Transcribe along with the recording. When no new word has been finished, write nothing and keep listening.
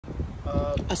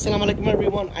Assalamu alaikum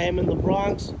everyone. I am in the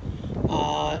Bronx,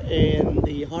 in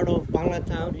the heart of Bangla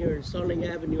town here in Sterling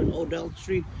Avenue and Odell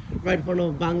Street, right in front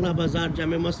of Bangla Bazaar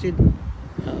Jami Masjid.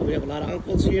 We have a lot of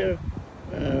uncles here.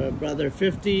 Brother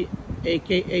 50,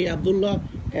 aka Abdullah,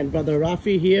 and Brother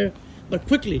Rafi here. But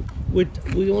quickly,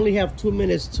 we only have 2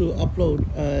 minutes to upload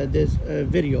this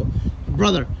video.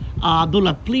 Brother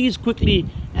Abdullah, please quickly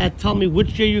tell me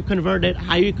which year you converted,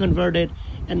 how you converted,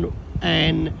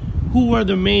 and who were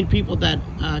the main people that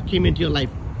came into your life?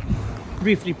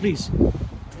 Briefly, please.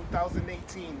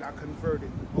 2018, I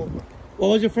converted over. What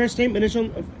was your first name? Initial?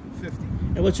 50.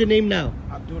 And what's your name now?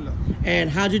 Abdullah. And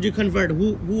how did you convert?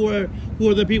 Who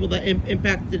were the people that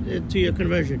impacted to your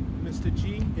conversion? Mr.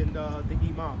 G and the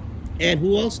Imam. And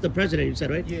who else? The president, you said,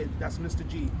 right? Yeah, that's Mr.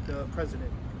 G, the president.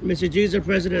 Mr. G is the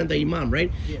president and the Imam,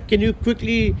 right? Yeah. Can you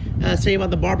quickly say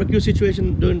about the barbecue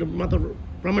situation during the month of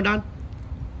Ramadan?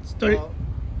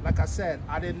 Like I said,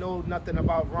 I didn't know nothing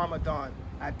about Ramadan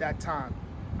at that time.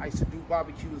 I used to do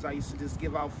barbecues. I used to just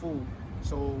give out food.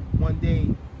 So one day,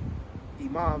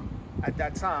 Imam, at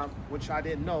that time, which I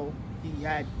didn't know, he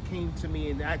came to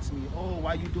me and asked me, "Oh,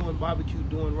 why you doing barbecue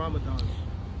during Ramadan?"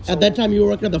 So, at that time, you were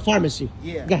working at the pharmacy.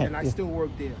 Yeah, go ahead. And I still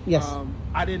work there. Yes.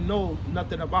 I didn't know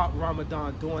nothing about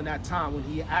Ramadan during that time when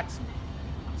he asked me.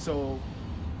 So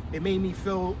it made me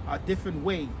feel a different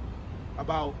way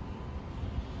about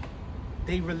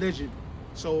their religion.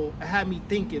 So it had me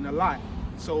thinking a lot.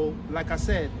 So like I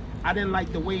said, I didn't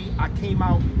like the way I came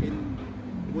out and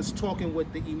was talking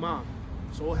with the Imam.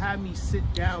 So it had me sit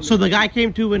down. So the guy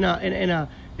came to in an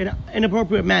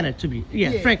inappropriate manner to me.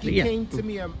 Yeah, frankly, he came to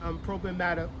me in appropriate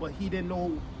manner, but he didn't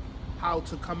know how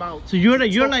to come out. So you're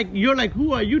like,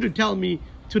 who are you to tell me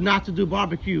not to do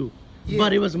barbecue? Yeah.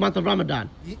 But it was the month of Ramadan.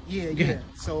 Yeah.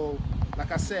 So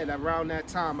like I said, around that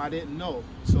time, I didn't know.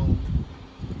 So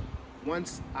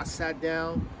once I sat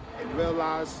down and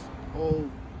realized, oh,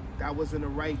 that wasn't the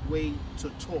right way to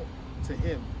talk to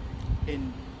him.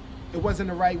 And it wasn't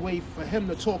the right way for him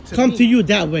to talk to me. Come to you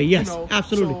that way, yes, you know?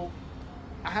 absolutely. So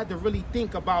I had to really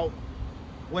think about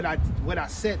what I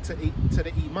said to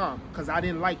the Imam, because I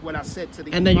didn't like what I said to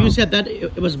the Imam. And then you said that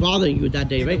it was bothering you that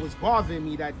day, and right? It was bothering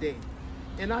me that day.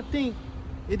 And I think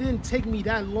it didn't take me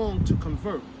that long to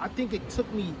convert. I think it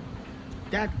took me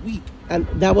that week. And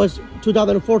that was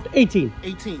 2014, 18?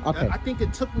 18. Okay. I think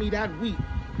it took me that week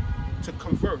to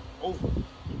convert over.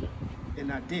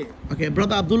 And I did. Okay,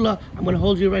 Brother Abdullah, I'm going to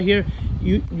hold you right here.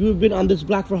 You've been on this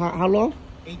block for how long?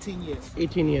 18 years.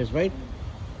 18 years, right?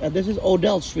 This is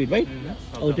Odell Street, right? Yes.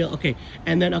 Odell, okay.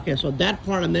 And then, okay, so that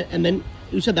part, and then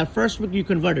you said that first week you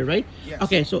converted, right? Yes.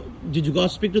 Okay, so did you go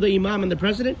speak to the Imam and the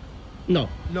president? No.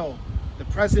 No, the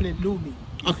president knew me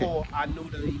before I knew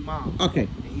the Imam. Okay.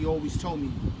 And he always told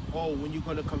me, "Oh, when you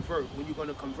gonna convert? When you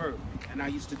gonna convert?" And I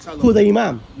used to tell him. Who, the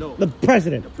Imam? No. The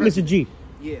president, Mr. G.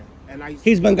 Yeah, and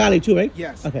He's Bengali too, right?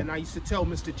 Yes. Okay. And I used to tell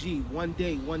Mr. G, one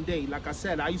day, like I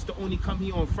said, I used to only come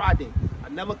here on Friday. I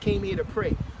never came here to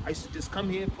pray. I used to just come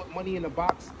here, put money in a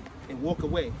box, and walk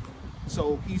away.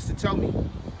 So he used to tell me,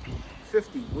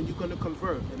 50, when you gonna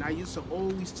convert? And I used to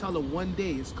always tell him, one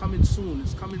day, it's coming soon,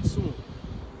 it's coming soon.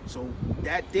 So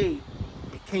that day,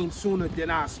 it came sooner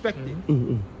than I expected.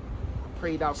 I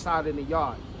prayed outside in the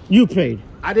yard. You prayed?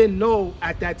 I didn't know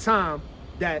at that time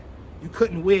that you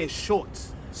couldn't wear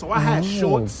shorts. So I had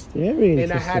shorts, very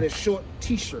and I had a short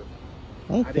t-shirt.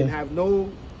 Okay. I didn't have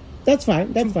no... That's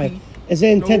fine, that's fine. It's an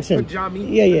intention. No pajama,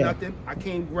 yeah. nothing. I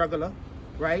came regular,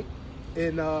 right?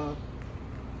 And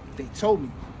they told me,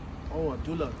 "Oh,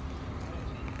 Abdullah,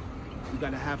 you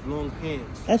gotta have long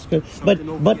pants." That's good. But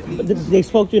they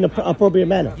spoke to you in an appropriate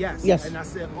manner. Yes. And I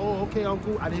said, "Oh, okay,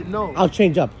 Uncle. I didn't know. I'll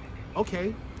change up."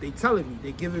 Okay. They telling me.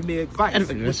 They giving me advice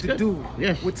That's what to good. do,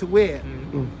 Yes. what to wear.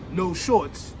 No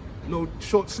shorts, no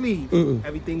short sleeves.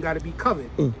 Everything got to be covered.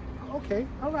 Okay.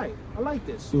 All right. I like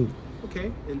this.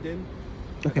 Okay. And then,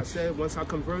 like I said, once I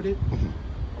converted,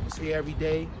 I was here every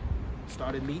day.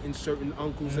 Started meeting certain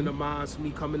uncles in the mosque,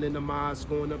 me coming in the mosque,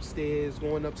 going upstairs,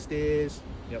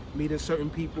 meeting certain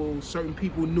people. Certain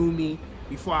people knew me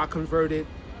before I converted.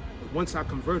 But once I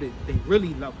converted, they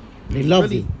really loved me. They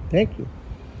loved you. Thank you.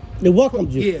 They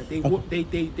welcomed you. Yeah,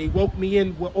 they woke me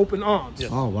in with open arms.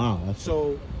 Yes. Oh, wow.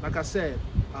 So, like I said,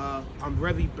 I'm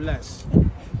very blessed.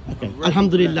 Okay.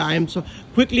 Alhamdulillah, I am so...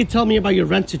 Quickly tell me about your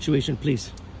rent situation,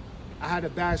 please. I had a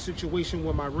bad situation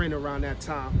with my rent around that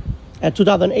time. At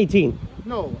 2018?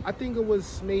 No, I think it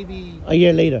was maybe... A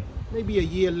year later? Maybe a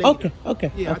year later.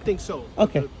 Okay. Yeah, I think so.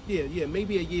 Okay. Yeah,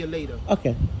 maybe a year later.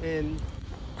 Okay. And...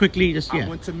 Quickly, just, I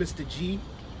went to Mr. G.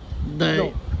 The...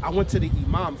 No, I went to the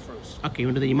Imam first. Okay, you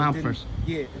went to the Imam first.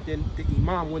 Yeah, and then the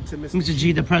Imam went to Mr. Mr.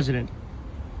 G, the president.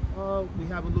 We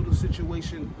have a little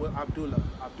situation with Abdullah.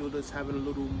 Abdullah's having a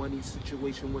little money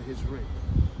situation with his rent.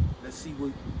 Let's see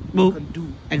what we can do.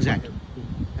 Exactly. For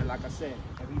him. And like I said,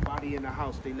 everybody in the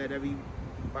house, they let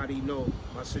everybody know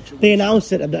my situation. They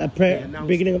announced it at the prayer,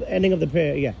 ending of the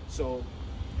prayer. Yeah. So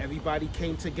everybody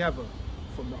came together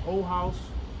from the whole house,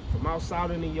 from outside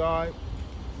in the yard.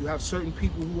 You have certain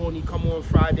people who only come on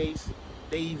Fridays.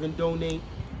 They even donate.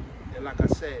 And like I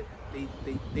said,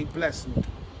 they blessed me.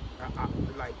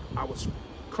 I was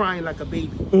crying like a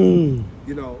baby. You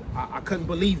know, I couldn't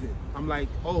believe it. I'm like,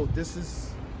 oh, this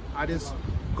is how this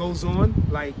goes on.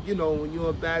 Like, you know, when you're in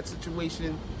a bad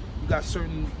situation, you got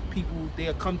certain people,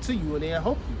 they'll come to you and they'll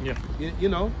help you. Yeah. You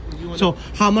know. So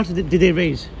how much did they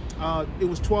raise? It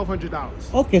was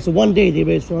 $1,200. Okay, so one day they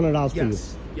raised $400 for you.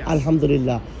 Yes.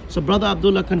 Alhamdulillah. So Brother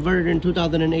Abdullah converted in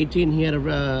 2018. He had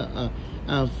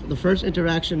the first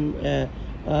interaction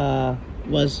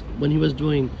was when he was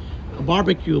doing a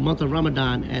barbecue month of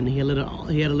Ramadan, and he had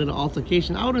a little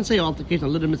altercation. I wouldn't say altercation, a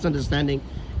little misunderstanding,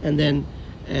 and then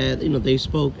you know, they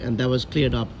spoke and that was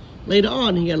cleared up. Later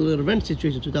on, he had a little rent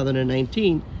situation.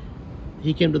 2019,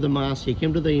 he came to the mosque, he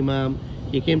came to the imam,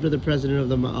 he came to the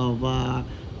president of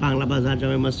Bangla Bazaar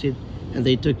Jame Masjid, and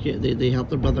they helped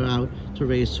the brother out to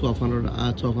raise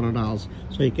 $1,200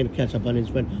 so he can catch up on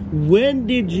his rent. When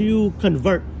did you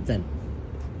convert then?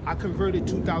 I converted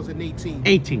 2018.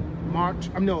 18. March.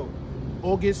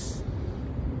 August.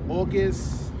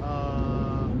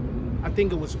 I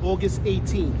think it was August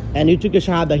 18th. And you took your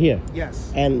shahada here.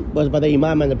 Yes. And was by the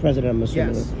imam and the president, I'm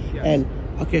assuming. Yes. And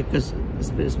okay, because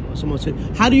someone said,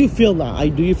 how do you feel now?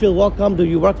 Do you feel welcome? Do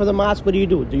you work for the mosque? What do you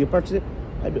do? Do you purchase it?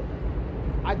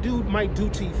 I do my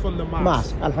duty from the mosque.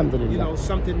 Mosque, alhamdulillah. You know,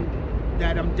 something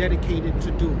that I'm dedicated to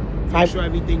do. Make sure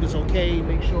everything is okay.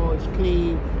 Make sure it's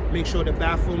clean. Make sure the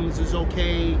bathrooms is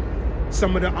okay.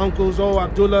 Some of the uncles, oh,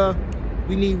 Abdullah,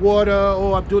 we need water.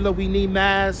 Oh, Abdullah, we need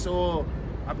masks. Or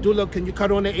Abdullah, can you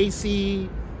cut on the AC?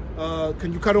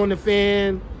 Can you cut on the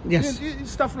fan? Yes.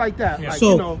 Stuff like that. Yeah. Like,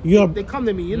 so you know, they come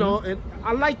to me, you know, and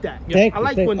I like that. I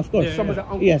like when some of the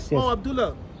uncles, oh,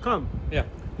 Abdullah, come. Yeah.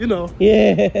 You know,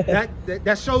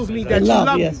 that shows me that love, you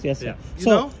love yes, me. Yes, You so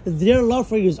know? their love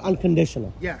for you is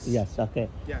unconditional. Yes. Yes. Okay.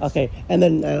 Yes. Okay. And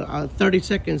then 30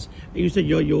 seconds. You said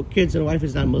your kids and wife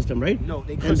is not Muslim, right? No,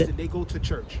 they Christian. They go to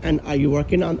church. And are you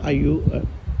working on? Are you?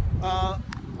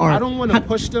 I don't want to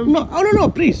push them. No. Oh no.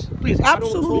 Please.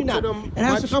 Absolutely not. Them it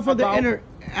has to come from the inner.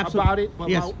 About it. But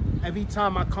yes. Every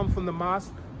time I come from the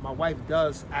mosque, my wife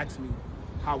does ask me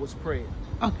how was prayer.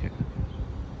 Okay.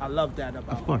 I love that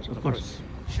about. Of course.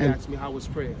 She asked me how was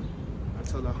prayer. I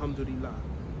tell her, alhamdulillah.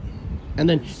 And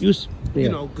then you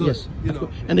know, good. Yes. You know.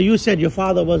 And then you said your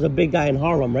father was a big guy in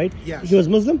Harlem, right? Yes. He was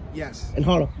Muslim? Yes. In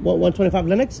Harlem. 125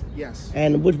 Lennox? Yes.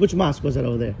 And which mosque was it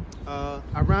over there?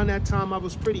 Around that time, I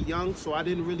was pretty young, so I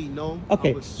didn't really know.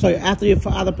 Okay. So after your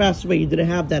father passed away, you didn't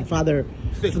have that father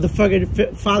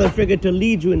figure to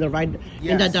lead you in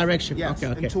in that direction. Yes.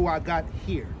 Okay. Until I got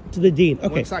here. To the deen. Okay.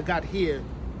 Once I got here,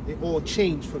 it all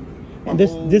changed for me. And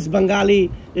this Bengali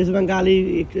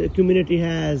community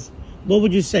has, what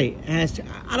would you say?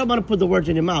 I don't want to put the words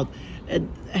in your mouth.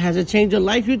 Has it changed your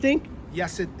life, you think?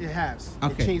 Yes, it has.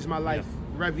 Okay. It changed my life.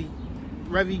 Very,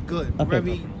 very good. Okay.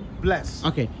 Very blessed.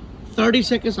 Okay. 30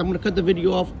 seconds. I'm going to cut the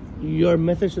video off. Your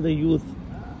message to the youth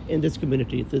in this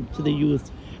community, to the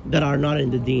youth that are not in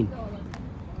the deen.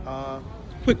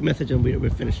 Quick message and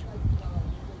we're finished.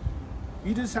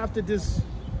 You just have to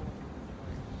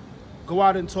go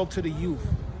out and talk to the youth.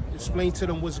 Explain to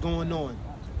them what's going on.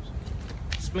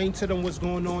 Explain to them what's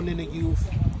going on in the youth.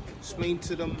 Explain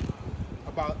to them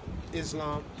about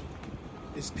Islam.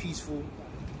 It's peaceful.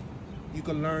 You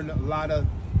can learn a lot of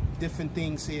different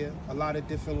things here, a lot of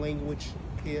different language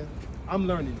here. I'm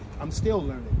learning it. I'm still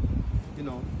learning, you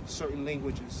know, certain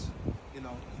languages, you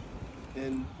know.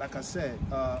 And like I said,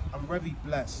 I'm very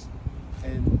blessed.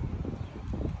 And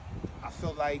I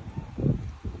feel like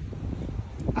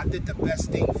I did the best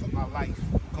thing for my life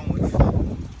going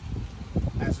forward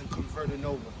as in converting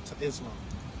over to Islam.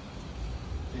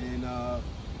 And I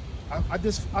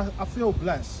feel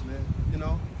blessed, man, you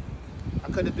know.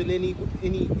 I could have been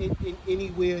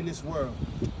anywhere in this world,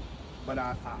 but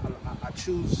I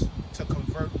choose to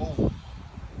convert over.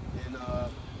 And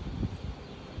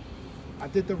I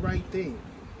did the right thing.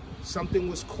 Something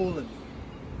was calling me.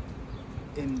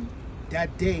 And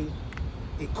that day,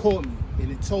 it called me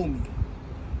and it told me,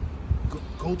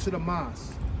 go to the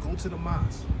mosque, go to the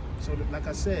mosque. So like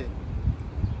I said,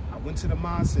 I went to the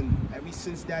mosque, and ever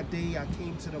since that day I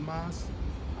came to the mosque,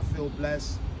 I feel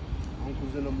blessed.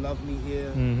 Uncles and them love me here.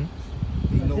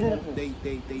 Mm-hmm.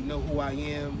 They know who I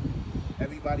am.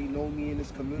 Everybody know me in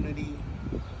this community.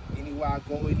 Anywhere I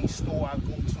go, any store I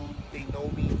go to, they know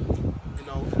me. You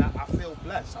know, and I feel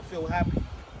blessed. I feel happy.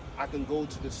 I can go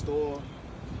to the store.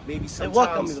 Maybe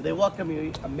sometimes They welcome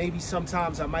you. Maybe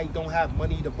sometimes I might don't have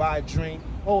money to buy a drink.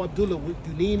 Oh, Abdullah,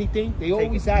 you need anything? They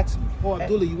always ask me. Oh,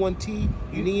 Abdullah, you want tea?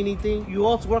 You need anything? You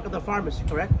also work at the pharmacy,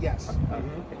 correct? Yes.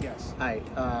 Yes.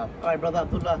 All right, brother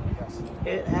Abdullah. Yes.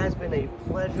 It has been a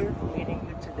pleasure meeting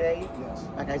you today. Yes.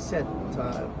 Like I said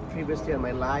previously in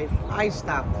my life, I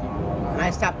stopped you, and I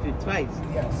stopped you twice.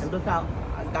 Yes. And look how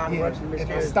God works in and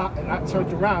mysterious. I stopped and I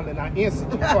turned around and I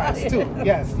answered you twice too.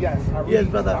 Yes, yes. I really, Yes,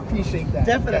 brother. I appreciate that.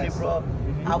 Definitely, yes. bro.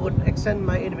 I would extend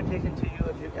my invitation to you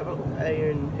if you ever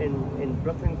in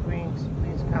Brooklyn, Queens.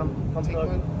 Please come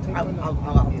through.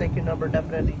 I'll take your number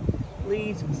definitely.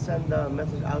 Please send a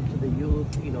message out to the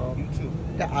youth. You know, You too.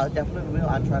 I definitely will.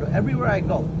 I try to everywhere I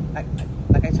go.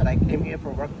 Like I said, I came here for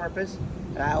work purpose,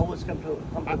 and I always come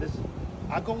to this.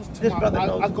 I goes to This my brother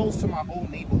knows. I goes to my old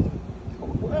neighborhood.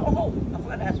 Oh, I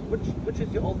forgot to ask, which is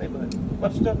your old neighborhood?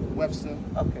 Webster? Webster.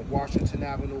 Okay. Washington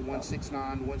Avenue,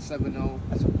 169, 170.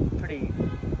 That's a pretty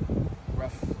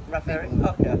Rough area.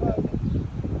 neighborhood. Okay.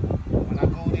 When I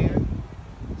go there,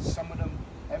 some of them,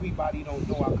 everybody don't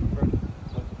know I converted.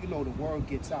 But you know, the word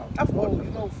gets out. Of course. Oh,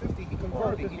 you know, 50, he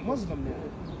converted. He Muslim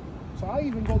now. So I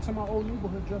even go to my old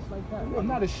neighborhood dressed like that. I'm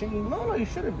not ashamed. No, you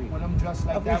shouldn't be. When I'm dressed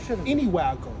like You that, shouldn't. anywhere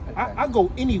I go. I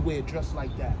go anywhere dressed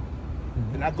like that.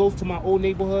 And I go to my old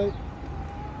neighborhood,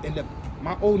 and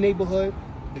my old neighborhood,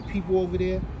 the people over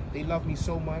there, they love me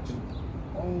so much.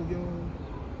 Oh, yo,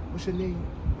 what's your name?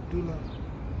 Abdullah.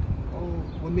 Oh,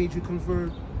 what made you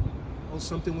convert? Oh,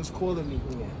 something was calling me.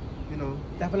 Yeah. You know.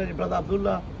 Definitely, brother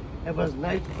Abdullah. It was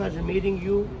nice, pleasure meeting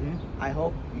you. I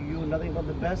hope you nothing but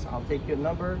the best. I'll take your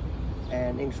number,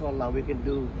 and inshallah we can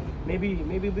do maybe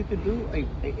we could do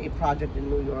a project in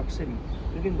New York City.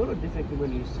 We can go to different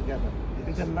communities together.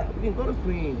 We can go to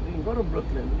Queens, we can go to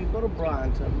Brooklyn, we can go to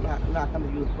Bronx and knock on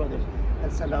the youth brothers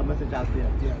and send our message out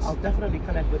there. Yes. I'll definitely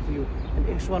connect with you, and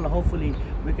inshallah hopefully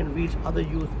we can reach other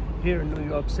youth here in New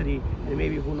York City and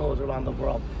maybe who knows around the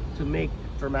world to make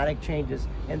dramatic changes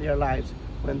in their lives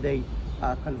when they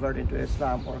convert into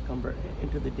Islam or convert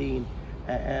into the Deen.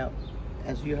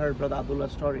 As you heard Brother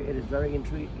Abdullah's story, it is very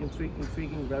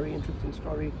intriguing, very interesting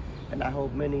story, and I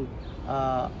hope many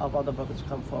of other brothers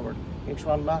come forward.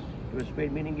 Inshallah, it was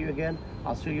great meeting you again.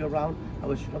 I'll see you around. I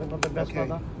wish you nothing but the best,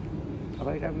 brother. All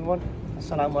right, everyone.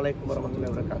 Assalamu alaikum wa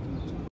rahmatullahi wa barakatuh.